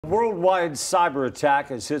A worldwide cyber attack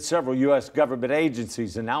has hit several U.S. government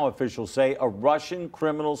agencies, and now officials say a Russian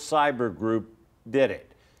criminal cyber group did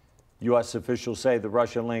it. U.S. officials say the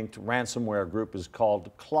Russia-linked ransomware group is called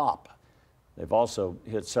Clop. They've also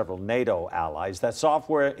hit several NATO allies. That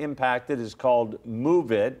software impacted is called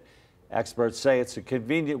MOVEit. Experts say it's a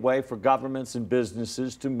convenient way for governments and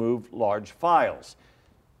businesses to move large files.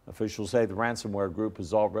 Officials say the ransomware group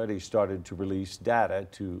has already started to release data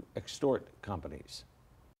to extort companies.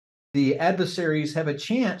 The adversaries have a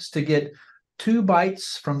chance to get 2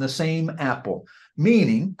 bites from the same apple,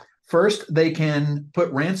 meaning first they can put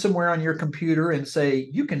ransomware on your computer and say,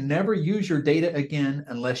 you can never use your data again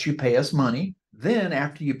unless you pay us money. Then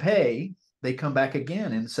after you pay, they come back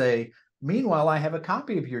again and say, meanwhile, I have a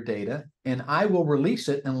copy of your data and I will release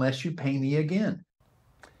it unless you pay me again.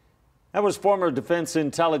 That was former Defense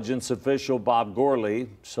Intelligence official Bob Gourley.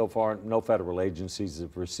 So far, no federal agencies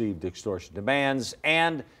have received extortion demands,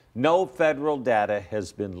 and no federal data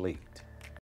has been leaked.